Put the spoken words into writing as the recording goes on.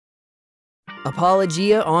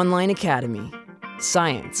Apologia Online Academy.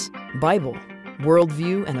 Science, Bible,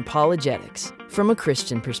 worldview, and apologetics from a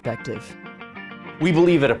Christian perspective. We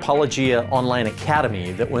believe at Apologia Online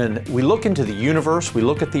Academy that when we look into the universe, we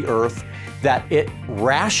look at the earth, that it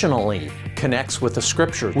rationally connects with the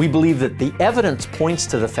Scripture. We believe that the evidence points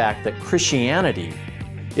to the fact that Christianity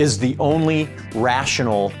is the only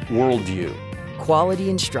rational worldview.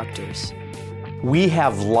 Quality instructors. We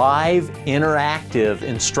have live, interactive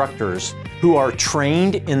instructors who are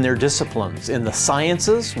trained in their disciplines. In the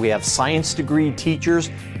sciences, we have science degree teachers,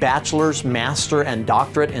 bachelor's, master, and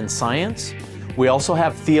doctorate in science. We also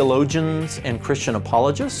have theologians and Christian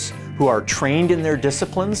apologists who are trained in their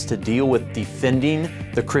disciplines to deal with defending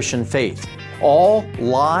the Christian faith. All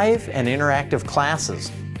live and interactive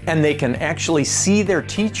classes, and they can actually see their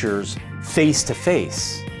teachers face to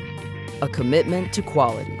face. A commitment to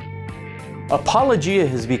quality. Apologia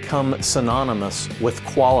has become synonymous with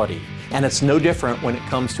quality, and it's no different when it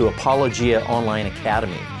comes to Apologia Online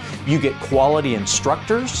Academy. You get quality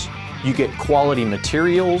instructors, you get quality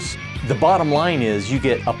materials. The bottom line is you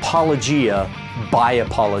get Apologia by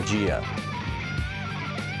Apologia.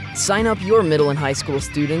 Sign up your middle and high school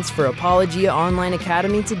students for Apologia Online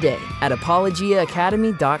Academy today at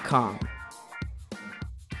apologiaacademy.com.